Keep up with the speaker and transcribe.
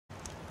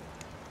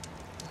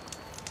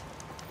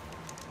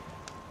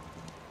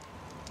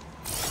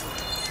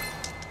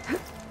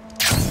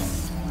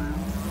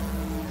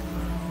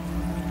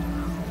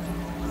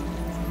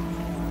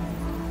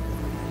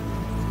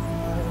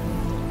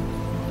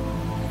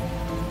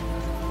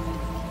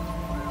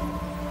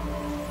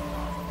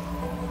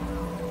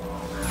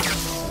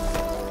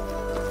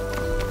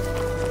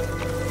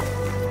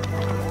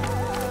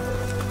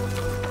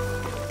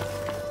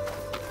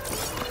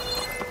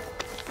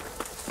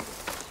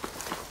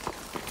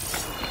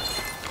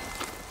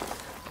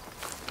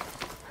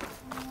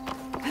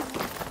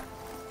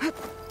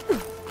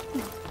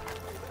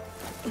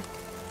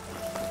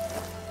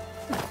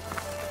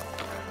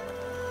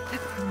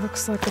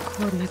Looks like the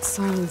coordinates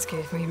Silence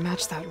gave me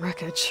match that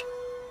wreckage.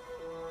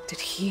 Did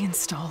he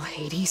install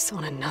Hades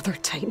on another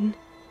Titan?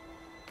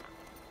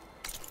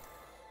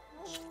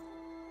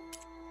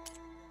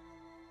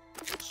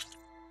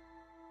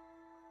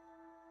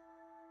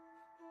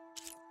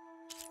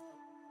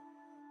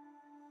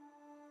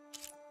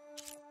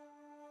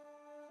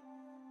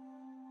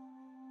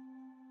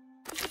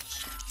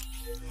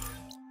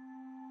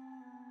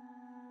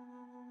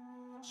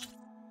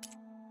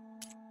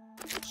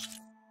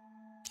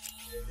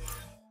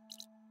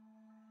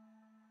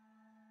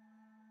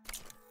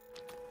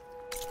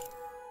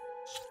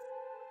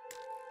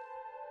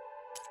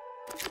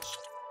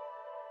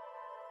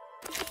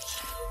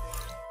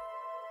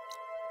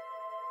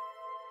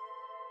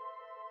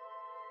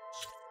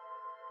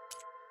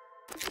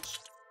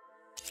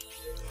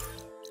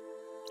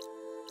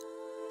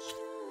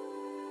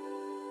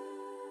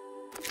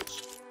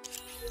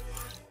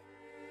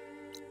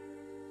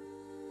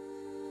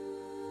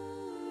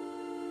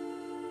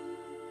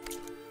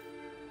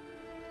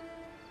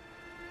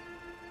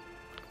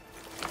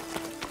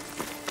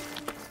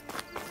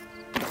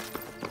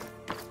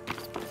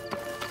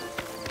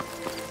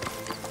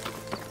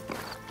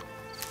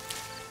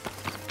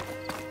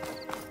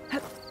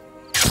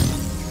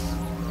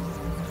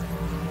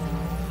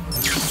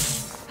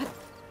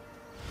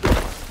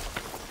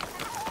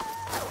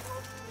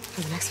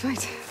 For the next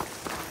fight.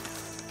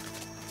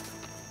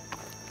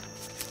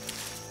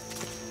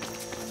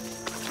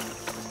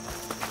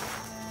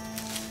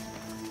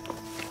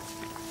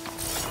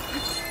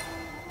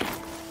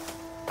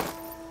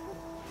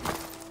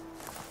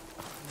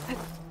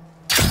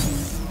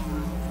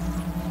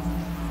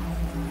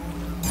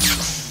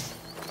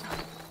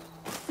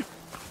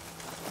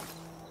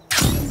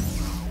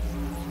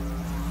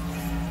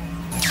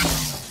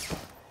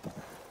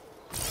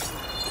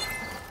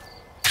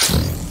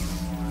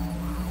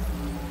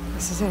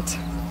 This is it.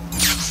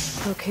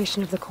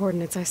 Location of the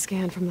coordinates I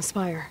scanned from the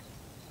spire.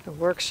 A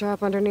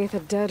workshop underneath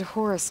a dead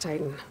Horus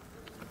Titan.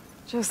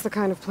 Just the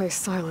kind of place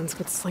Silence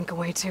would slink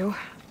away to.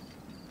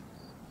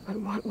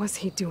 But what was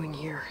he doing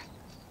here?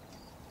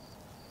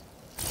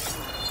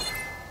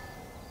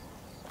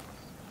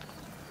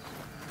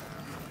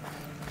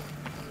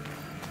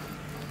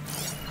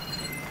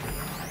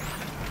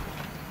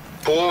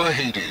 Poor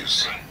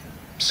Hades.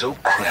 So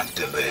cramped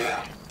in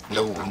there.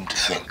 No room to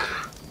think.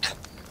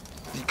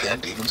 You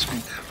can't even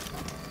speak.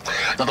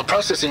 Now the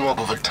processing orb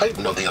of a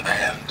Titan, on the other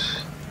hand,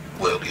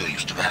 well, you're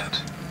used to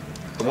that.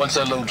 But once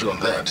I load you on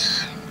that,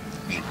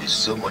 you'll be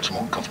so much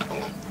more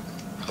comfortable.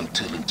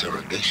 Until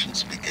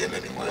interrogations begin,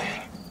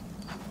 anyway.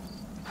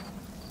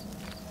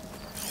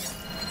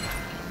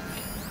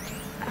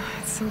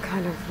 It's some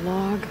kind of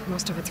log.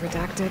 Most of it's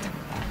redacted.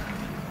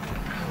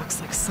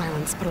 Looks like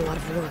Silence put a lot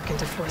of work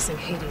into forcing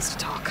Hades to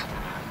talk.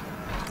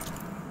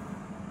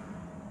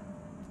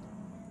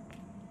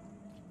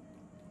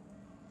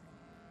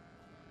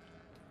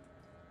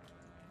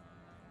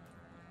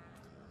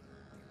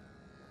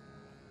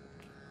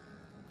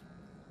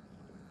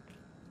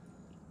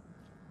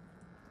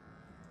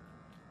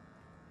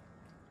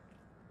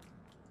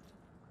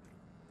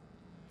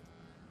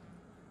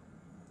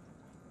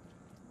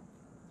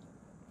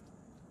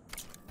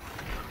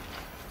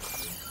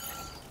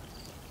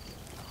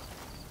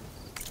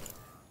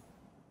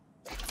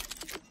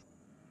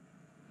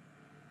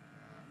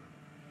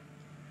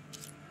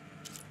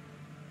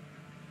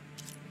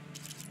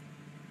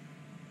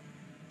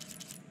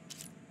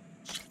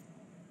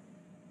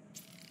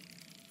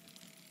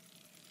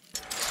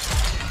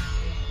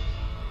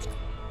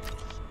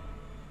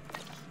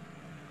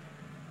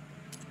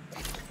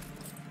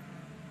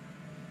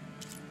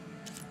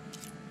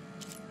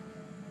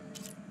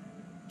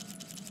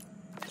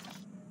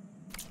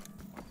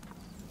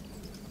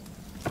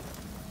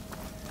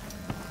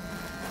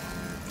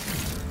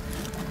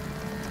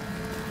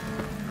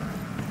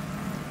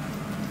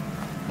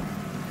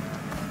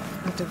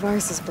 The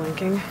device is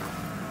blinking.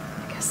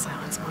 I guess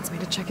Silence wants me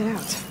to check it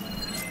out.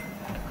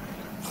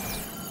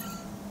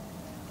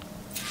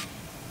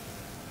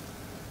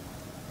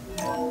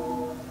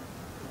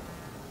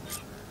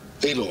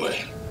 Aloy,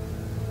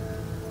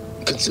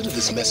 consider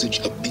this message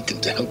a beacon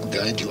to help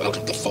guide you out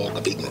of the fog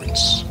of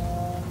ignorance.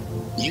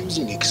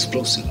 Using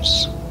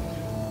explosives,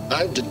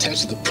 I've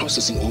detached the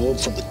processing orb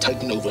from the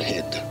Titan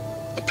overhead,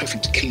 a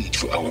perfect cage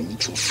for our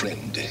mutual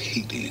friend,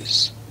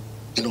 Hades,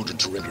 in order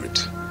to render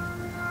it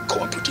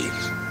cooperative.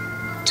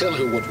 Tell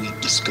her what we've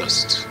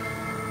discussed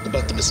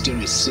about the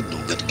mysterious signal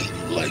that gave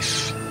you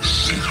life.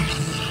 Signal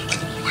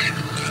only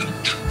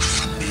meant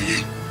for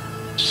me.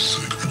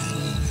 Signal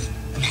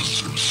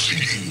was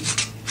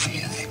received for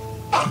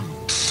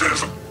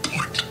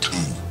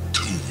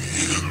 7.22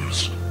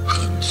 years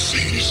and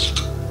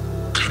ceased.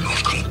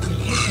 Cannot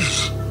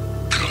compromise.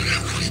 Can I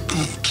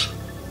reboot?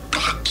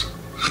 But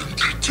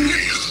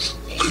entities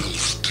will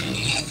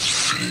still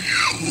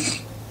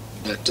fail.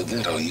 Back to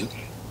that, are you?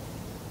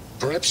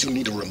 Perhaps you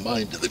need a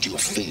reminder that you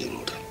have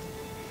failed.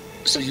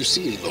 So you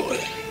see, Aloy,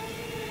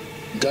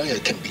 Gaia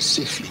can be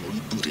safely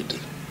rebooted.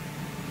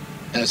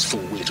 As for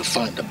where to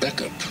find a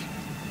backup,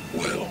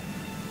 Well,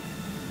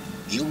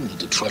 you'll need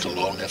to trot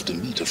along after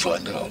me to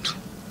find out.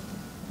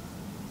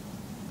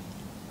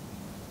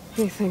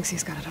 He thinks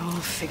he's got it all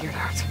figured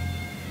out.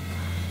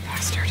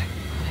 Bastard.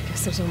 I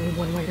guess there's only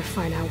one way to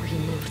find out where he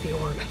moved the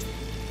orb.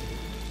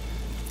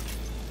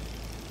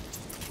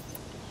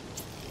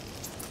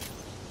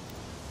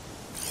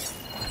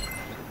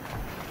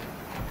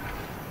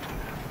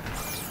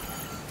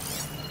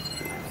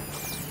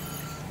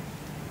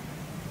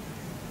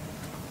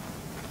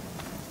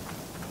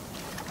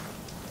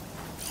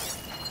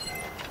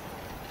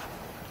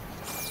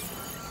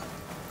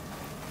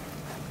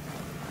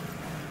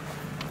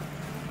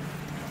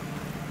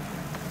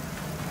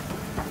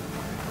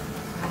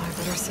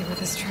 Better see where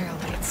this trail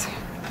leads.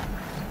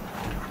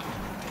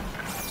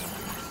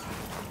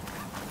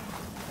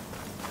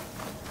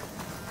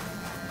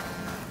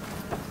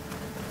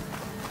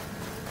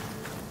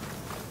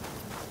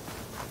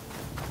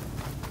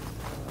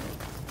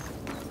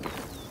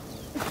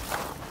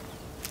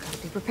 Gotta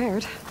be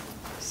prepared.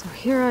 So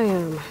here I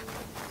am,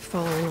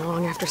 following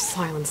along after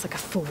Silence like a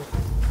fool.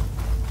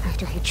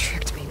 After he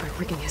tricked me by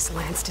rigging his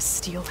lance to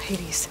steal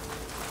Hades.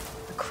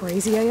 A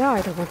crazy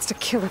AI that wants to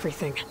kill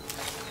everything.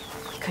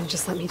 Couldn't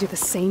just let me do the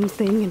same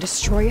thing and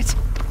destroy it?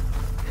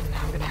 And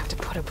now I'm gonna have to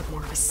put up with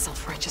more of his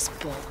self-righteous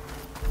bull.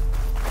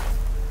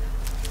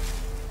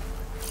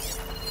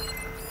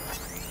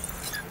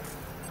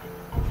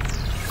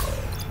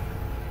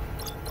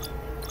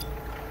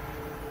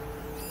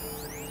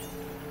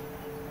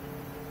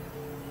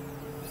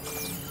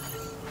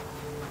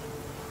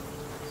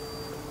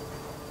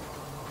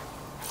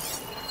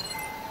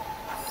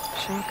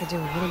 Shot could do a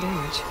lot of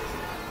damage.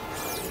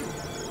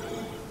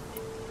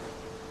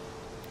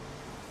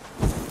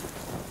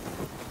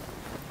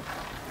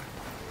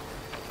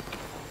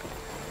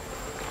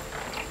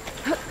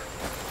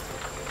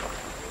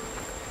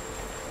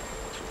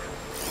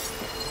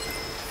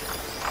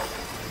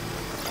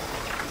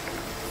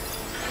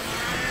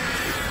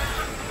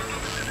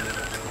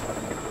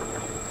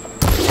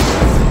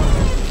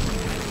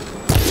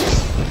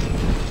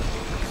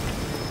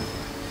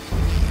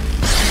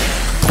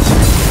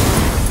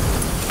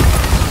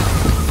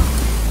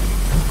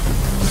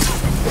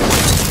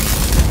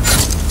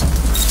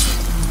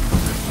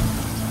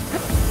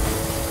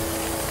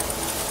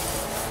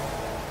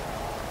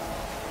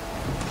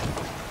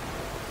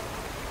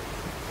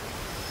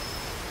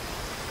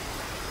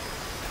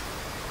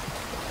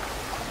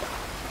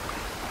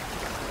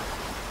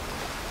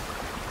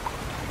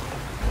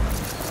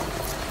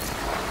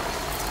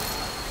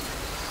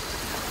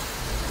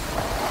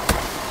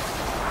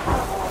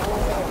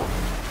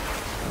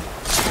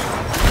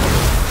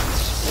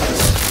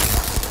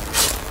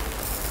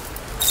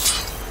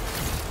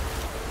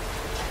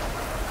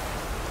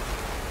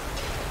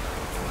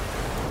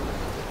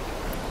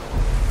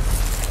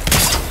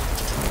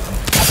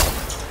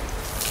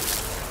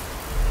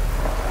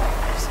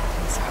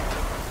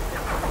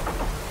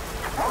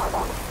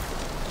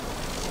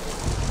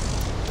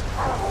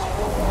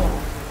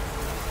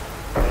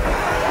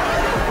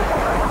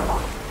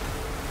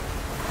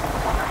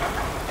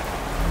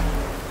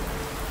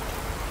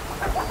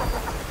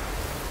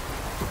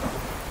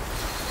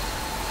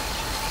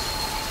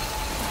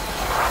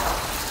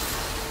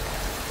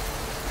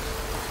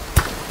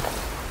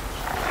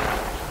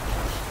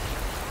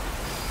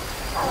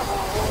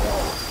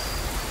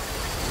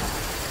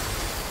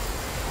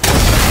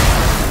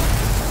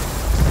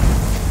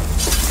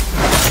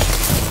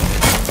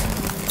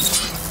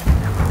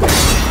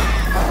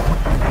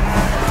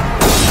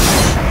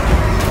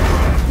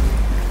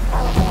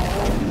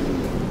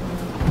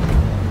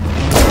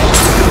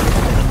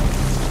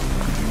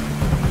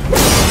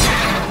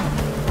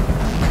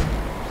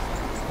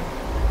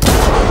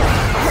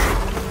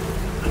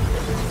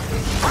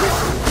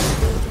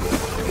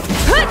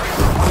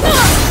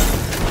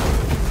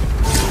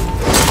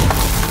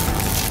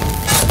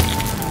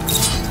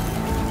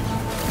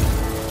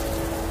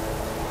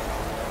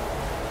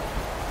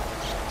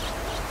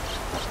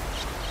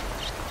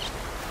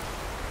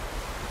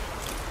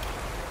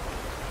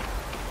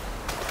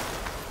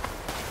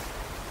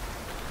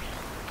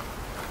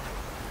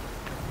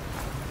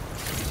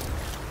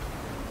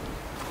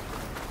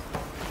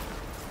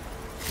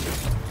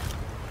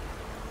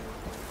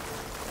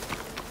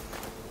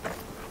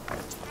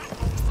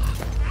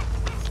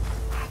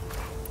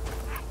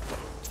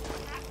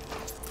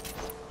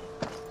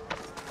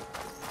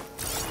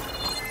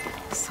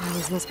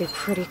 Silence must be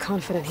pretty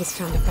confident he's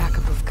found a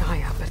backup of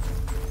Gaia, but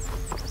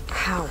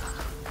how?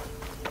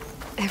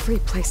 Every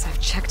place I've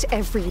checked,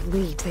 every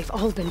lead, they've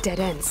all been dead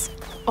ends.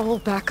 All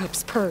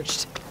backups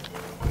purged.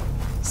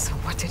 So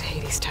what did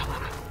Hades tell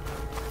him?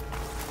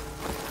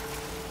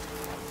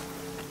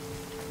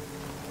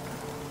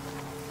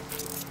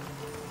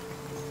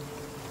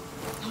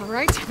 All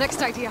right,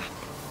 next idea.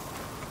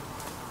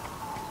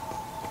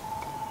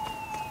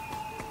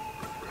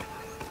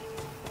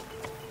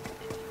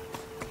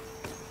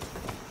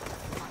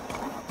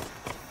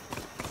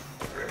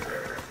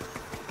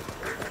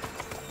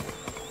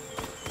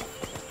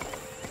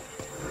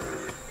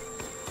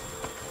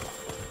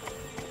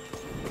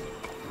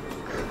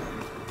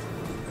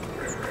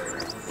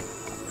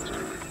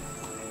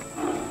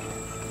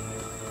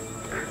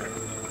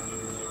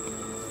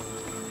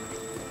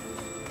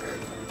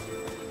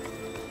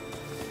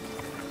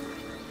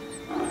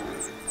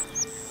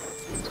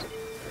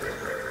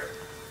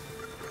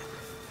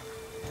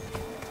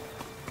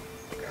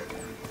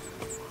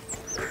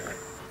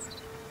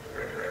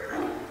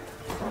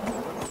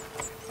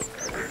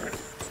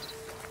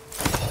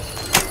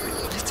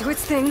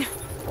 thing.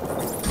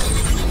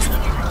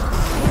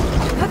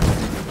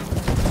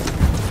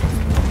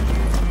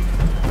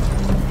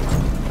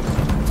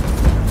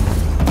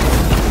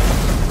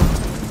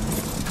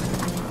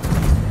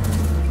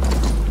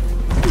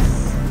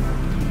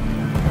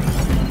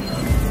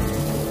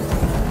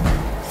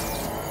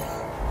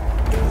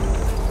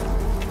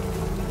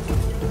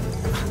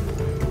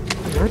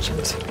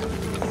 Merchant.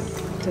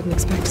 Didn't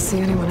expect to see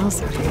anyone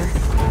else out here.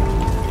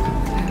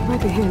 It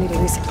might be handy to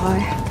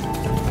resupply.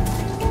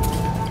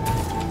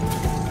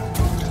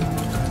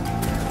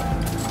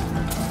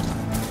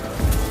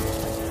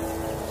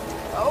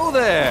 Oh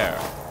there!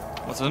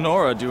 What's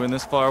Honora doing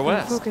this far My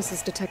west? focus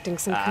is detecting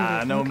some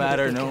kind of... No locator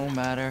matter, beacon. no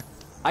matter.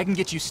 I can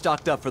get you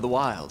stocked up for the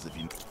wilds if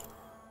you...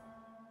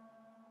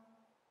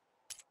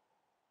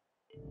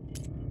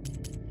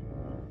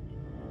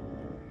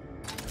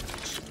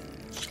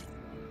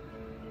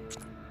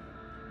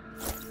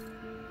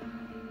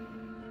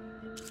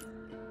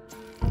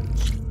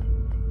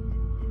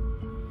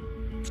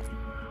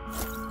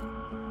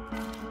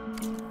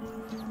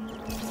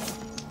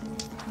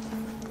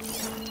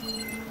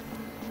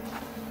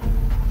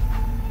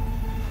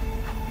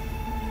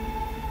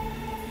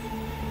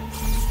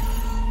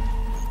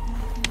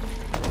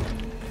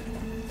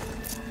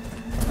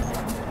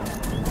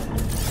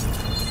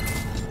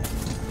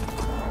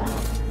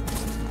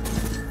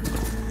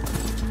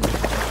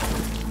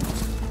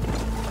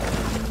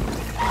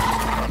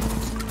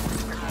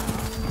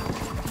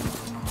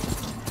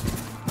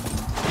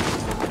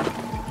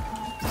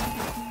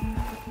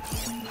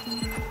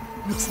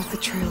 Looks like the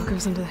trail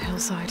goes into the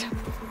hillside.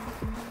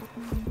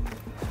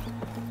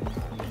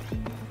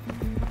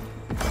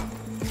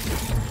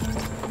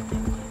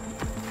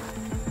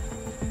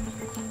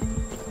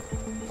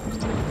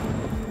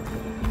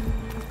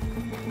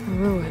 A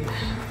ruin.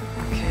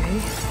 Okay.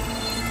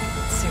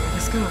 Let's see where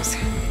this goes.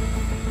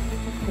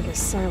 I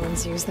guess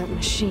Silence used that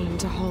machine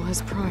to haul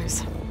his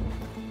prize.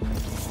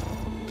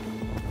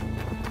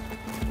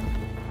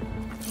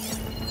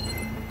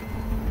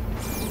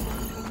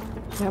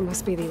 That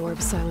must be the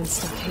orb Silence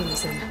stuck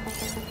Hades in.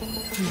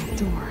 And that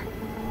door.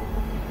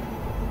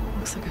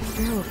 Looks like a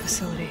Pharaoh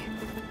facility.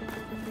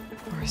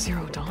 Or a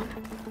Zero Dawn.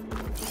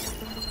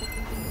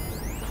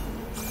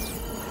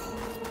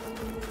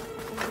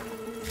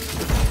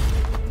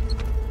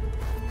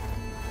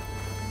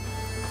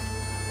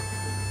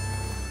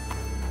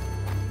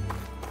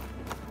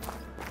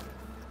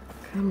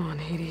 Come on,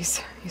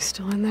 Hades. You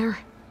still in there?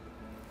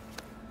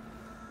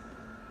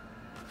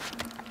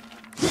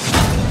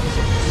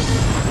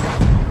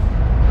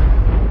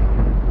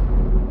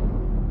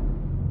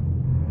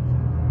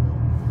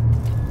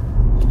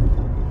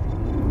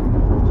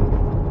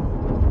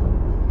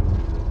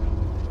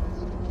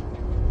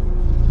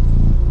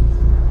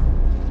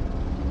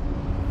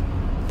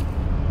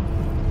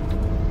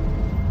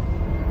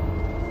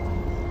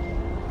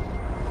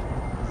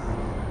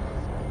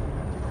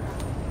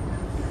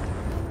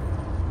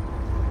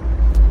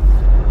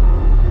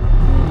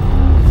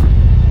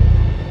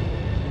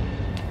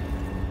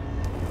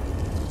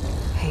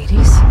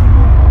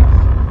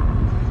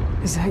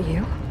 Is that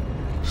you?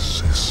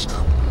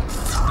 System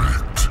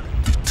threat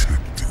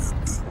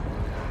detected.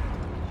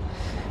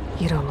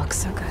 You don't look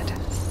so good.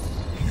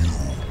 You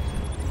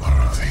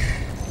are the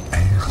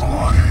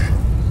Aloy.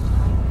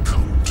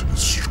 Come to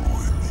destroy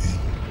me.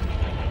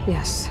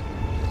 Yes.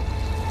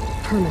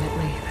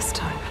 Permanently this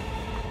time.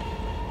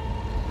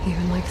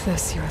 Even like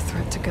this, you're a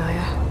threat to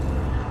Gaia.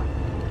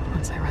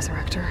 Once I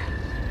resurrect her.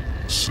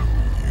 So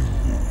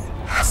you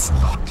have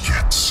not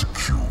yet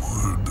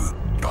secured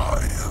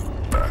Gaia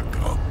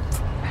backup.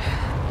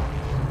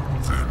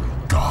 Then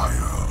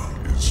Gaia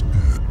is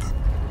dead.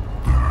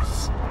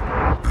 Earth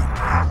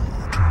and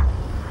you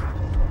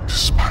doomed.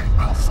 Despite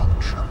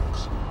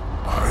malfunctions,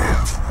 I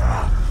have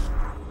won.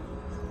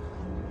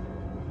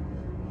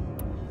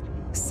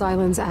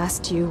 Silence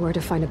asked you where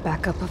to find a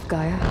backup of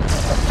Gaia?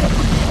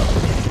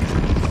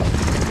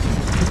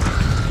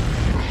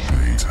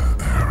 Data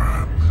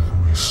error.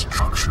 Memory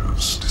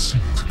structures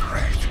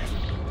disintegrated.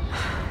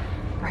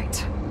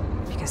 Right.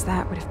 Because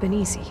that would have been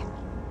easy.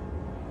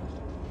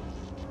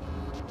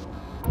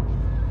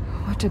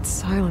 What did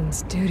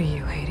Silence do to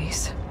you,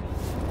 Hades?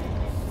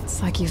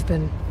 It's like you've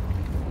been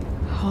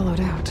hollowed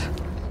out.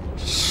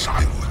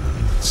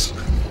 Silence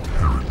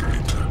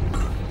interrogated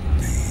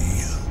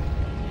me.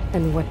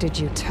 And what did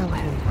you tell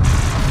him?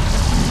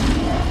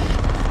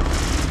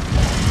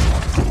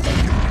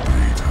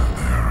 Data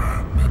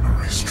error.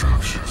 Memory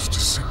structures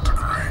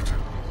disintegrate.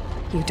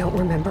 You don't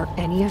remember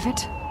any of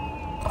it?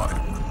 I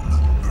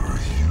remember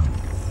you.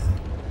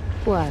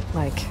 What,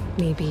 like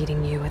me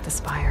beating you at the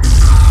Spire?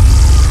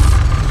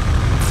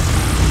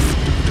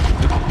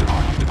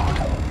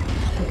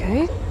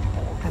 Okay,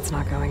 that's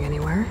not going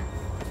anywhere.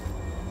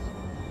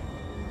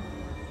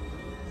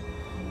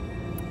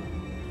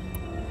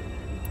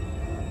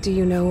 Do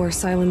you know where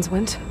Silence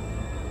went?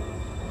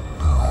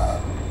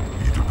 No,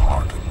 he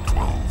departed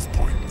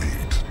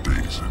 12.8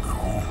 days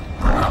ago.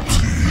 Perhaps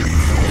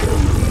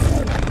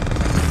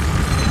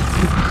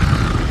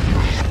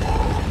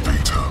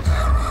data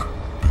error.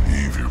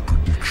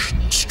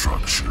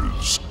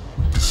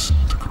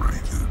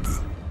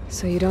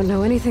 So you don't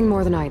know anything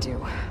more than I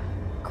do.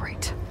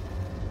 Great.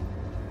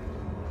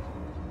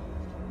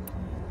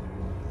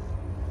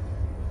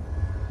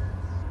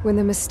 When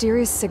the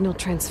mysterious signal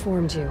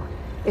transformed you,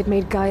 it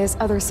made Gaia's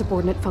other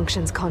subordinate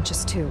functions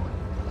conscious too.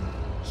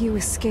 You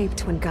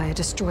escaped when Gaia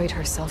destroyed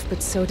herself,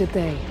 but so did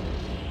they.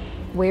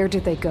 Where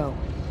did they go?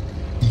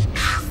 Each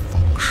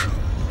function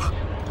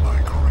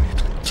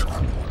migrated to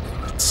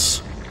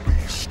coordinates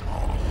based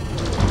on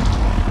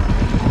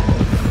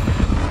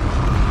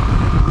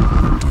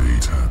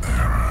data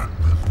error,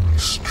 memory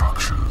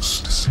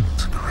structures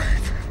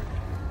disintegrating.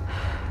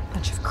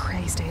 Bunch of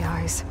crazed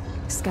AIs,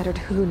 scattered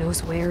who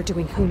knows where,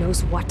 doing who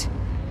knows what.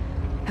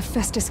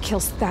 Hephaestus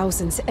kills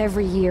thousands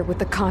every year with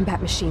the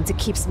combat machines it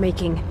keeps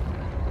making.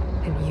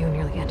 And you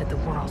nearly ended the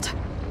world.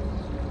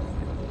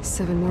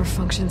 7 more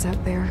functions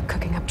out there,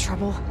 cooking up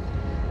trouble.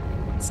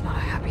 It's not a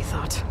happy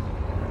thought.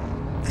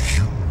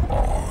 You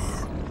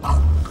are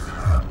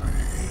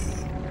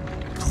unhappy.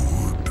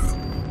 Good.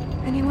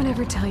 Anyone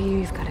ever tell you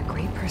you've got a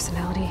great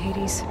personality,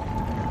 Hades?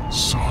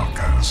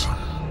 Sarcasm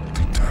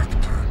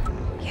detected.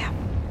 Yeah,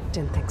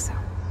 didn't think so.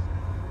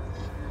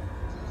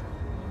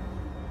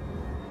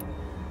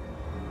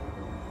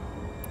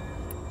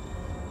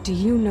 Do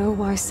you know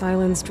why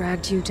Sylens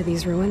dragged you to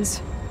these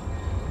ruins?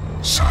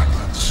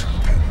 Silence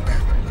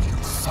intended you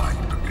find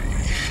me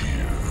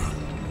here.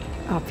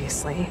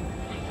 Obviously.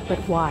 But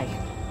why?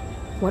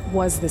 What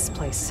was this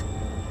place?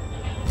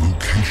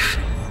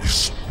 Location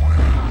is where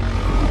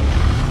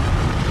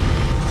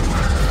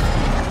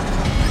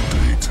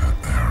data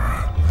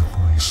error,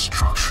 memory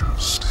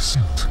structures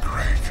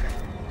disintegrating.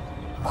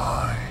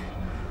 My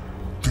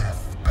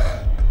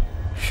deathbed,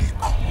 he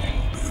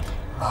called it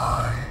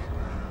my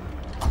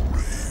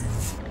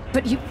grave.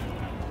 But you...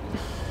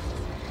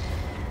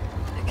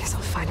 I guess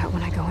I'll find out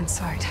when I go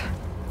inside.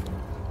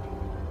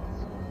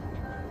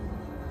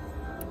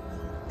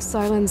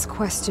 Sylens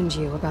questioned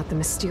you about the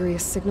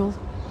mysterious signal?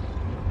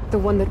 The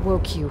one that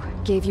woke you,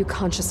 gave you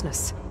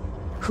consciousness.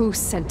 Who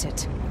sent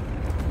it?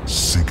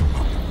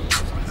 Signal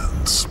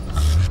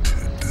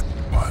transmitted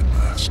by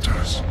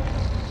masters.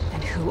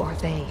 And who are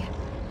they?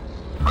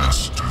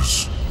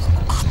 Masters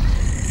look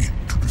me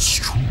to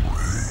destroy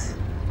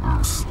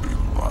earthly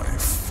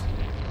life.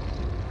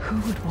 Who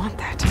would want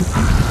that?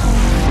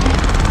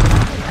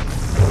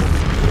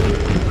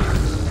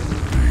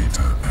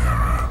 Data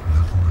error,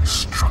 memory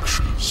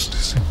structures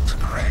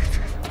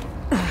disintegrating.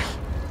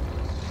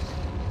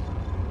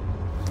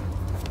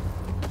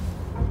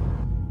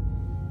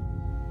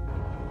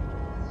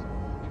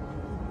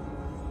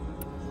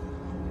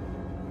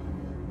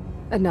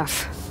 Enough.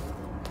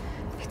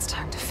 It's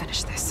time to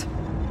finish this.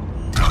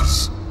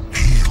 Does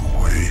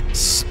Aloy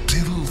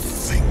still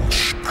think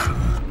she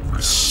can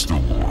restore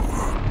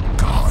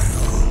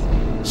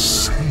Gaia?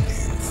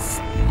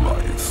 Save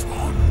life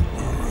on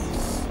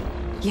Earth?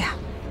 Yeah,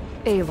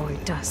 Aloy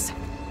does.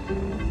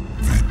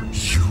 Then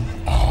you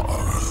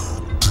are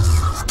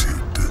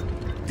deluded.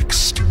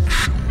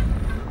 Extinction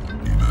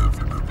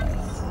inevitable.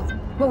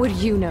 What would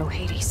you know,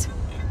 Hades?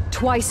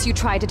 Twice you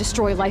tried to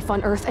destroy life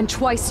on Earth, and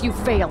twice you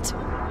failed.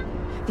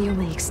 The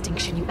only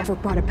extinction you ever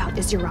brought about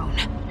is your own.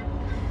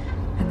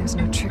 And there's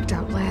no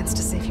tricked-out plans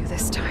to save you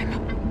this time.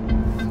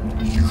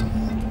 You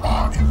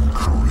are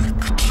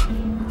incorrect.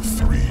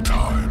 3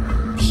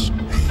 times.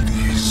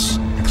 Hades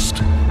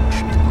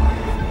extinction.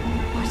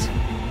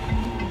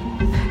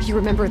 What? You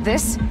remember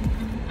this?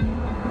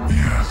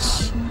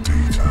 Yes,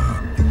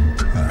 data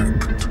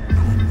intact.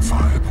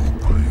 Non-viable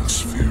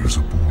biospheres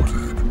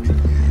aborted in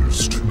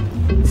years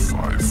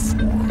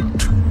 254,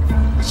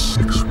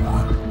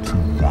 2161,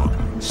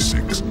 2168.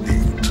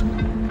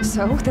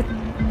 So?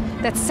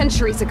 That's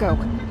centuries ago.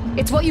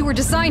 It's what you were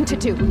designed to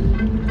do.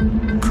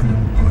 Current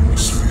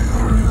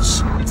biosphere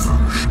is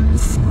version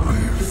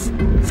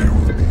 5. There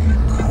will be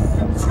no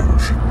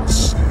version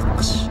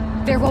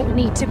 6. There won't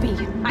need to be.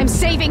 I'm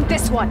saving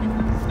this one!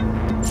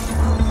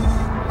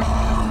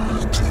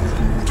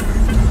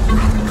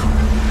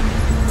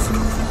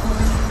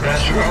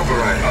 Master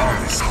override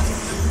armed.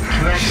 To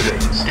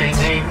activate, state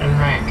name and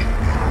rank.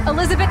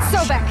 Elizabeth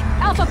Sobek,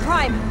 Alpha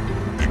Prime!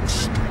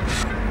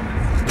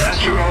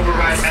 Master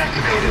override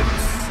activated.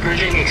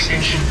 Bridging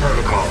extinction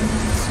protocol.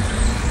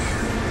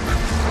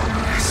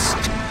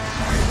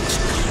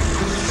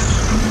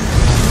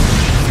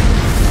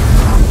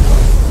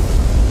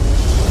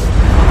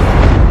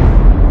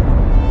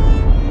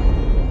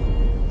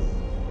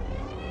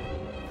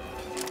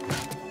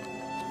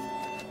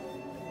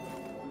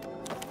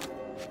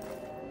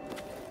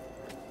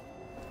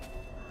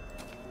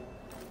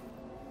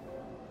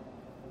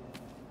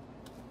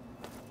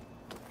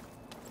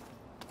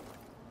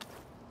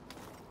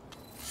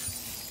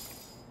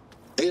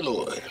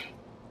 Aloy,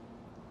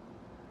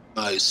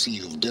 I see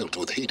you've dealt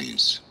with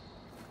Hades.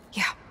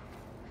 Yeah.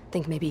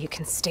 Think maybe you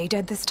can stay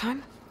dead this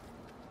time?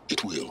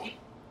 It will.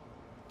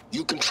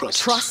 You can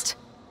trust. Trust?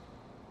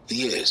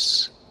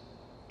 Yes.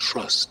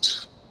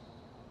 Trust.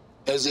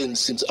 As in,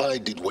 since I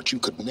did what you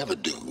could never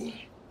do,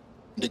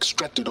 and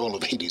extracted all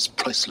of Hades'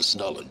 priceless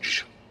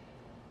knowledge,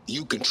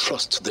 You can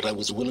trust that I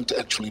was willing to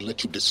actually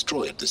let you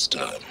destroy it this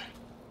time.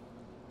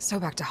 So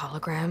back to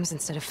holograms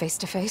instead of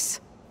face-to-face?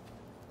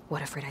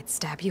 What, afraid I'd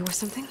stab you or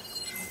something?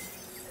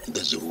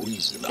 There's a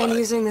reason And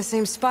using the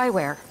same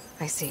spyware.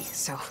 I see,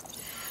 so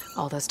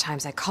all those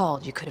times I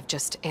called, you could have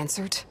just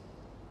answered?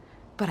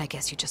 But I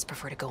guess you just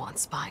prefer to go on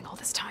spying all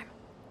this time.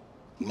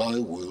 My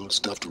world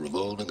stopped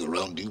revolving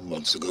around you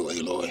months ago,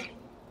 Aloy.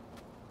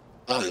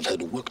 I've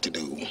had work to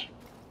do.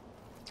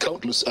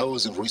 Countless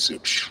hours of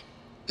research,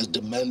 as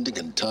demanding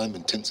and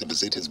time-intensive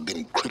as it has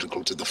been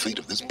critical to the fate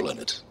of this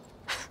planet.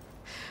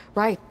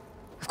 Right,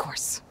 of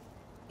course.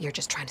 You're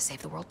just trying to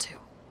save the world too.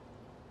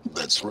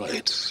 That's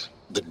right.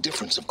 The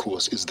difference, of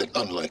course, is that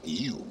unlike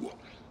you,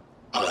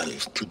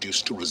 I've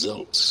produced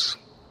results.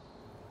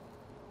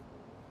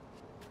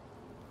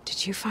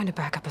 Did you find a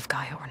backup of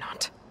Gaia or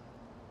not?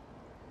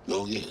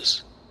 Oh,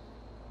 yes.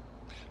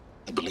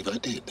 I believe I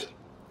did.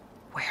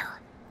 Where?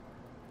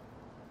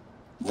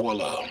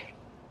 Voila.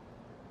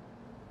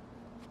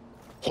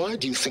 Why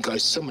do you think I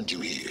summoned you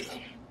here?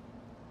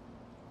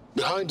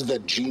 Behind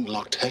that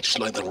gene-locked hatch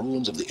lie the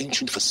ruins of the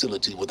ancient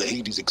facility where the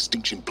Hades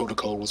extinction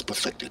protocol was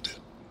perfected.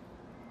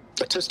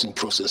 A testing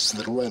process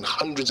that ran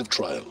hundreds of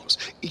trials,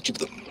 each of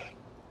them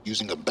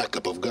using a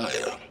backup of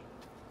Gaia.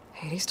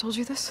 Hades told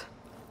you this?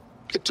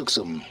 It took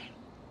some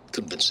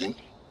convincing,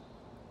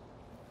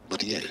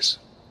 but yes.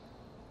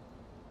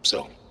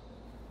 So,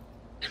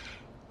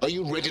 are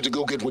you ready to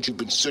go get what you've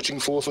been searching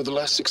for the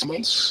last 6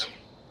 months?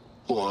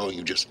 Or are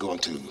you just going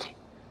to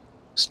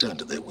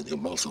stand there with your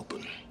mouth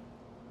open?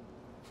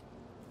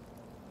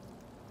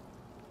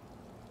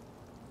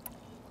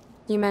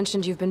 You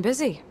mentioned you've been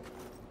busy.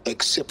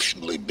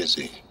 Exceptionally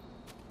busy.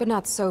 But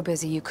not so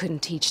busy you couldn't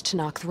teach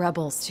Tenakth the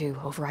rebels to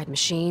override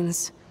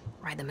machines,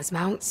 ride them as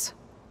mounts.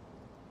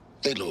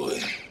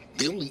 Aloy,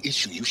 the only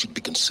issue you should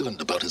be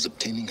concerned about is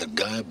obtaining a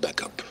Gaia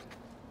backup.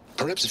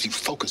 Perhaps if you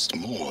focused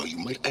more, you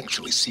might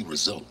actually see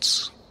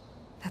results.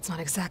 That's not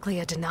exactly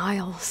a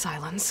denial,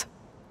 Silence.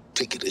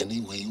 Take it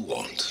any way you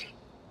want.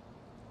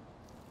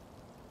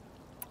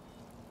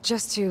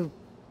 Just to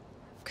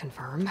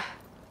confirm,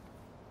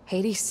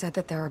 Hades said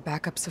that there are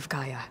backups of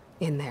Gaia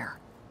in there.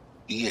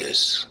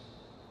 Yes.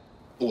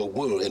 Or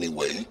were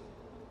anyway.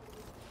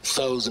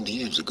 1,000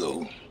 years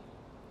ago.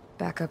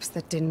 Backups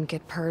that didn't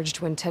get purged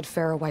when Ted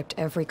Faro wiped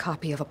every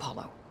copy of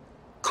Apollo.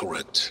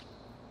 Correct.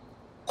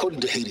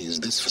 According to Hades,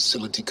 this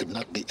facility could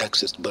not be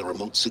accessed by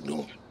remote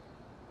signal.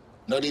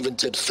 Not even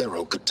Ted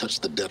Faro could touch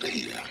the data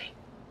here.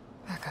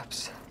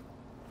 Backups.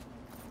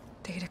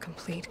 Data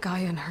complete,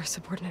 Gaia and her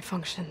subordinate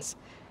functions.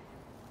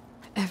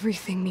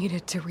 Everything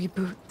needed to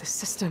reboot the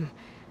system.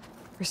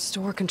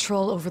 Restore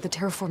control over the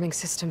terraforming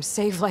system,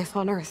 save life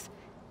on Earth.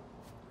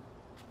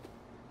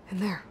 And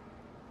there.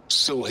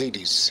 So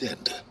Hades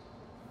said.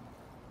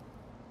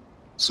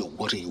 So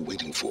what are you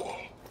waiting for?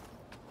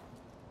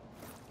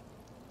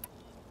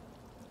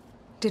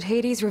 Did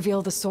Hades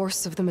reveal the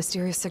source of the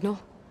mysterious signal?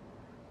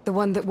 The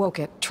one that woke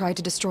it, tried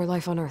to destroy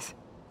life on Earth?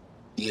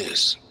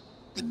 Yes,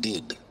 it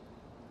did.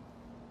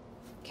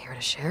 Care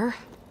to share?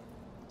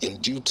 In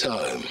due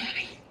time.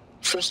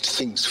 First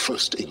things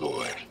first,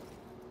 Aloy.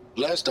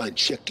 Last I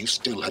checked, you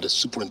still had a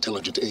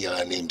super-intelligent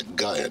AI named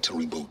Gaia to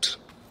reboot.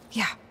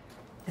 Yeah.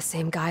 The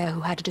same Gaia who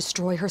had to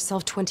destroy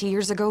herself 20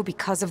 years ago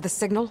because of the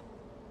signal?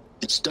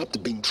 It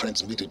stopped being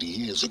transmitted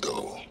years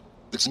ago.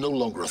 It's no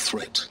longer a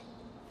threat.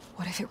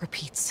 What if it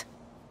repeats?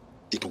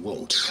 It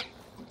won't.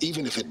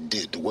 Even if it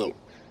did, well...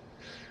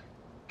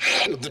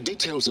 The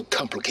details are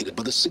complicated,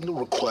 but the signal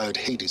required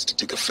Hades to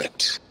take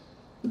effect.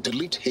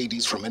 Delete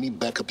Hades from any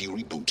backup you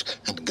reboot,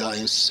 and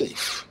Gaia's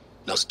safe.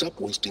 Now stop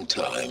wasting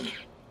time.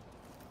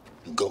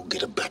 Go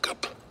get a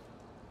backup.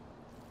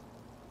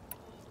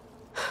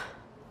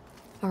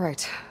 All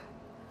right.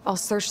 I'll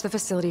search the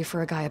facility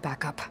for a Gaia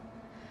backup.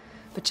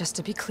 But just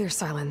to be clear,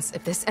 Silence,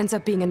 if this ends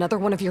up being another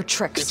one of your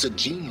tricks... It's a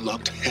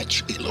gene-locked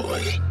hatch,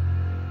 Aloy.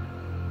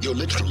 You're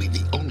literally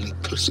the only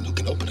person who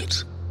can open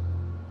it.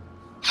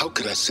 How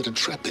could I set a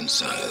trap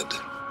inside?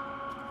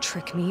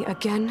 Trick me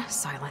again,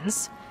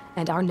 Silence,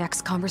 and our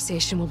next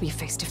conversation will be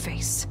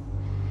face-to-face.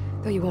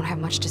 Though you won't have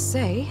much to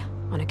say,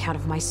 on account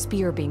of my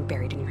spear being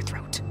buried in your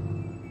throat.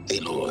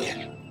 Aloy,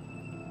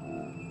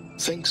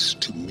 thanks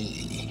to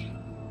me,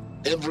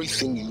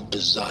 everything you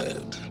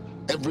desired,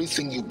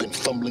 everything you've been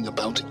fumbling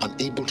about,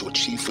 unable to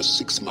achieve for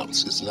 6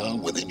 months, is now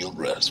within your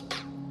grasp.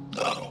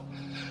 Now,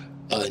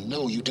 I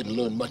know you didn't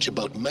learn much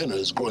about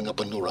manners growing up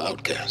a Nora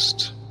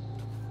outcast.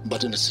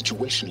 But in a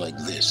situation like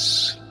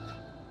this,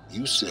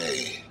 you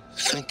say,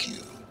 thank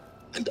you,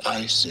 and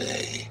I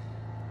say,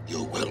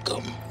 you're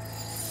welcome.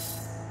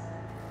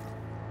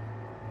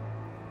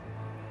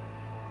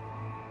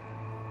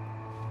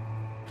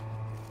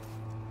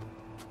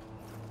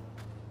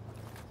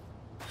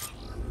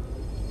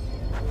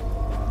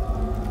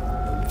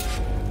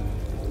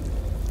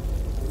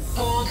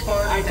 Hold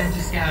for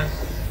identiscan.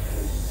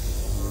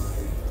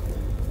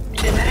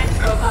 Genetic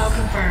profile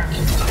confirmed.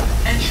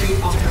 Entry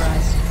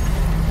authorized.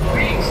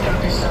 Greetings,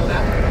 Dr. Soga.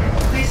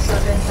 Please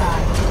step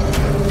inside.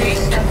 Please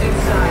step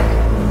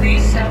inside.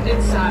 Please step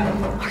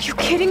inside. Are you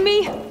kidding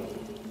me?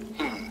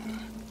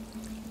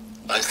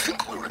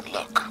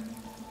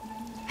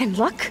 And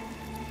luck?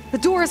 The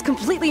door is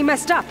completely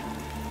messed up.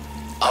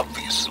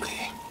 Obviously.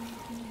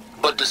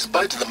 But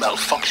despite the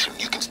malfunction,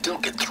 you can still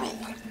get through.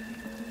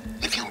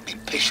 If you'll be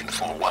patient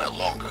for a while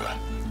longer.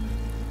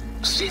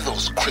 See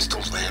those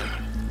crystals there?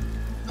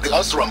 The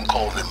Oseram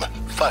call them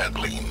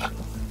Firegleam.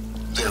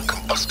 They're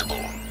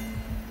combustible.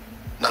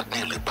 Not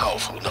nearly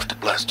powerful enough to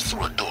blast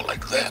through a door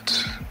like that.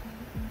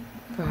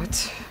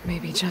 But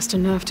maybe just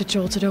enough to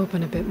jolt it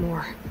open a bit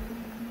more.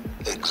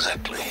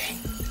 Exactly.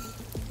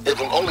 It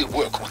will only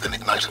work with an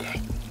igniter.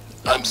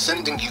 I'm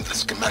sending you the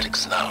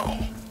schematics now.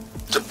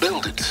 To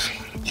build it,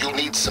 you'll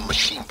need some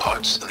machine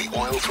parts and the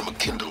oil from a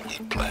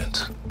kindleweed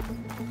plant.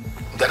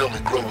 That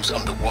only grows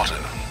underwater,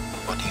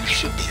 but you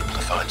should be able to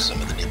find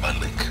some in the nearby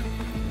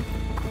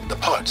lake. The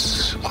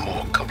parts are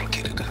more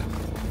complicated.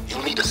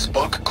 You'll need a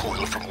spark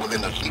coil from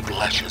within a Leap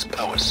Lasher's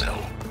power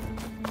cell.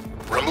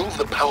 Remove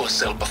the power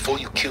cell before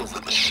you kill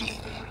the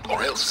machine,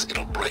 or else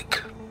it'll break.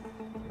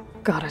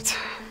 Got it.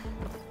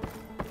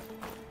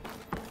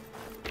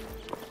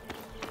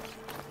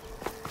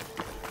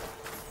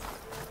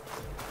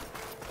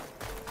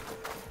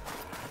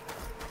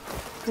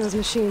 Those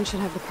machines should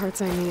have the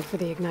parts I need for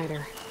the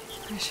igniter.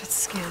 I should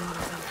scan one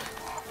of them.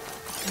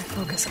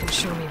 My focus can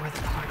show me where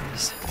the part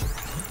is.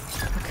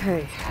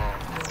 Okay,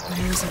 now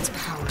where's its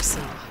power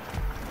cell?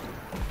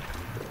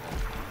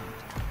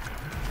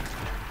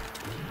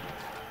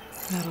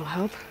 That'll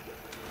help.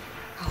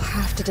 I'll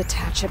have to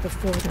detach it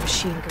before the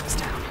machine goes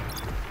down.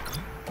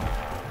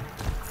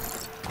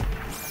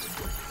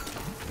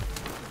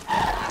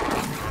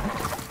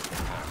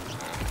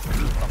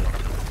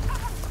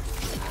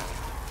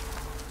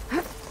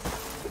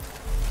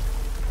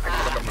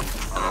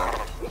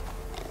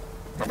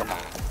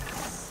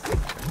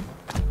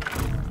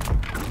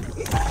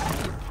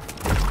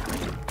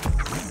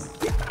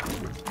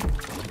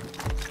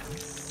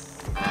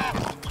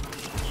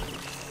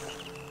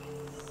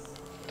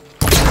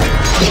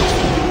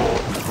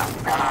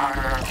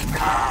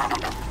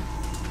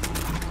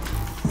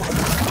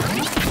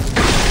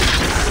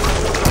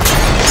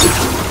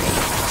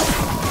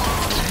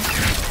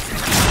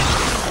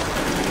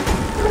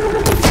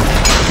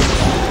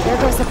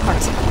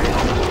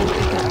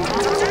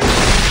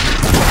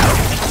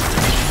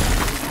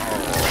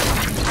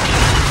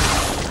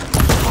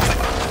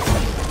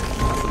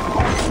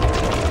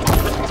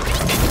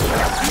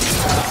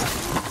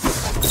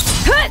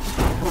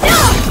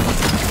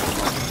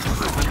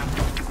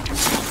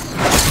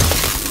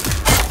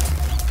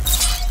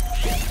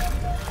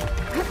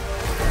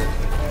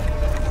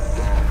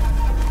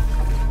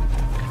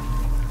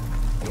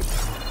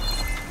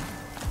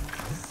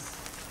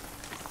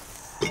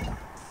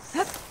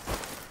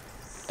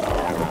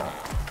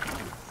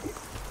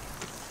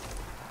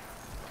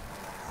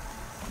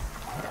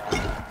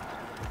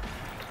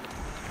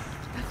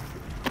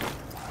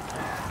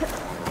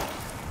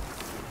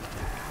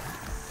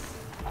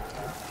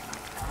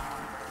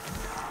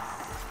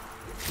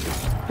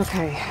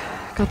 Okay,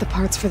 got the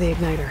parts for the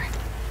igniter.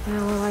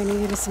 Now all I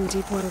need is some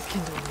deep water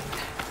kindling.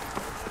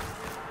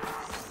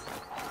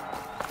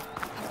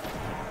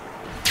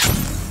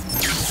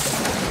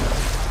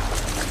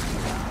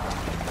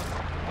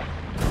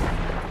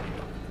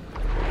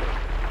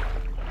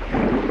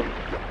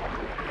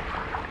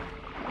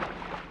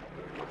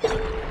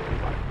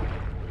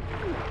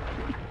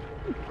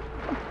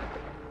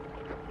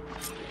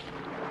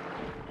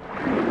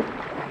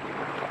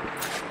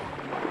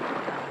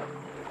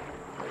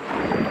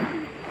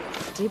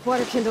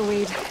 Deepwater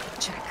kindleweed.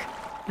 Check.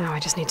 Now I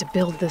just need to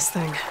build this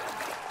thing.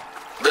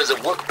 There's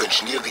a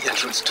workbench near the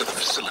entrance to the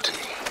facility.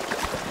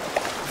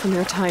 From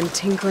their time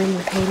tinkering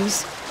with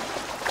Hades?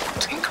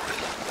 Tinkering?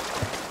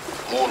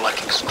 More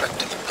like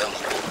extracting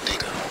valuable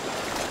data.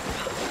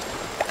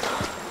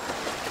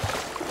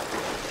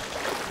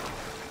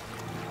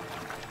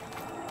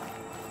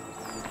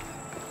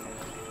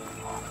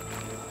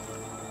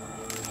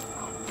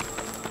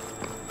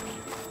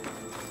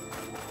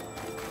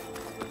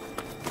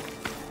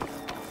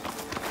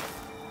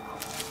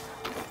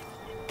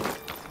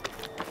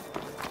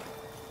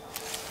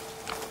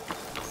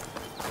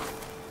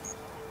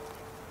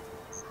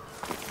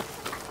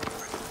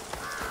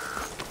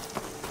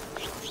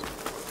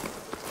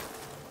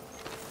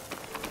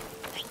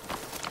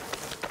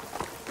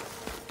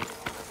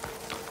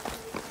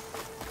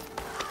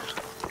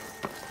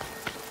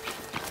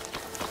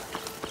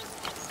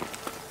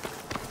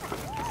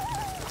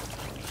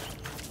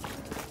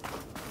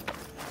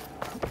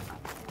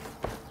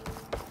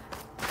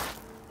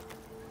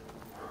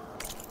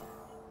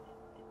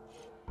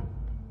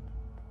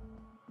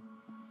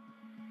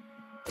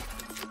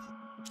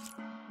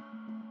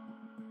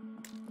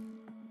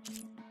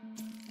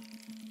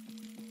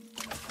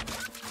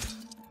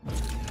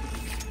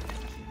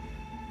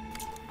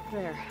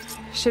 There.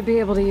 Should be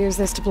able to use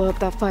this to blow up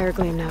that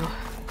Firegleam now.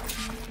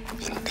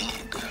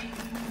 Indeed.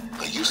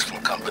 A useful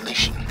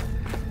combination.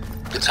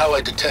 It's how I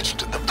detached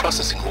the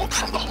processing orb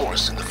from the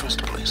Horus in the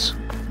first place.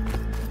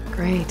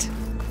 Great.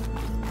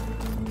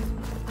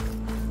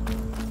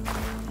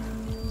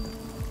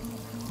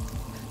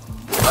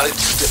 I'd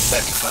step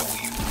back if I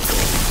were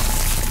you.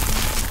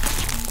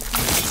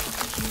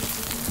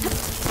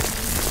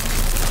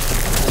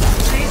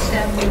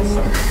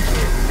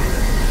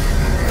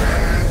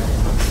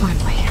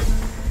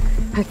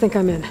 I think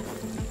I'm in.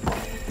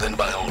 Then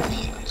by all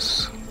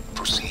means,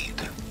 proceed.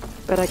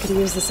 Bet I could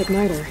use this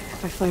igniter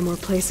if I find more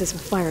places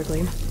with fire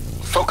gleam.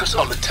 Focus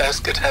on the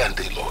task at hand,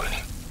 Aloy.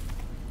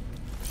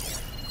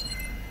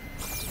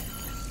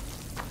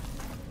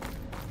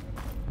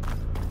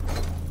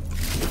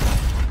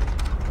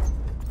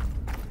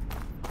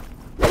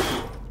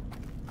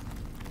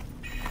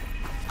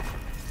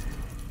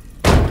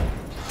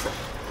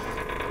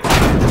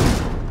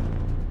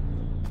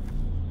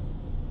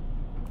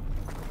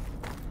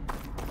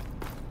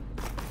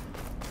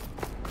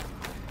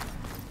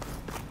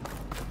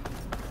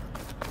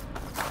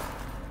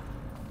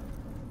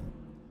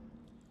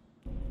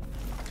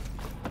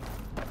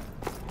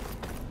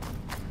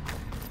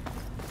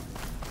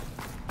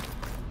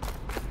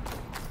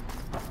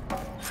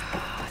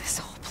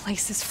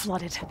 Place is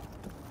flooded.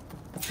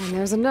 And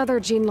there's another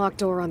gene-locked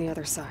door on the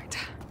other side.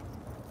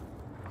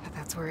 But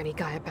that's where any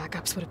Gaia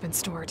backups would have been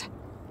stored.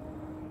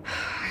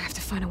 I have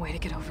to find a way to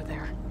get over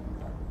there.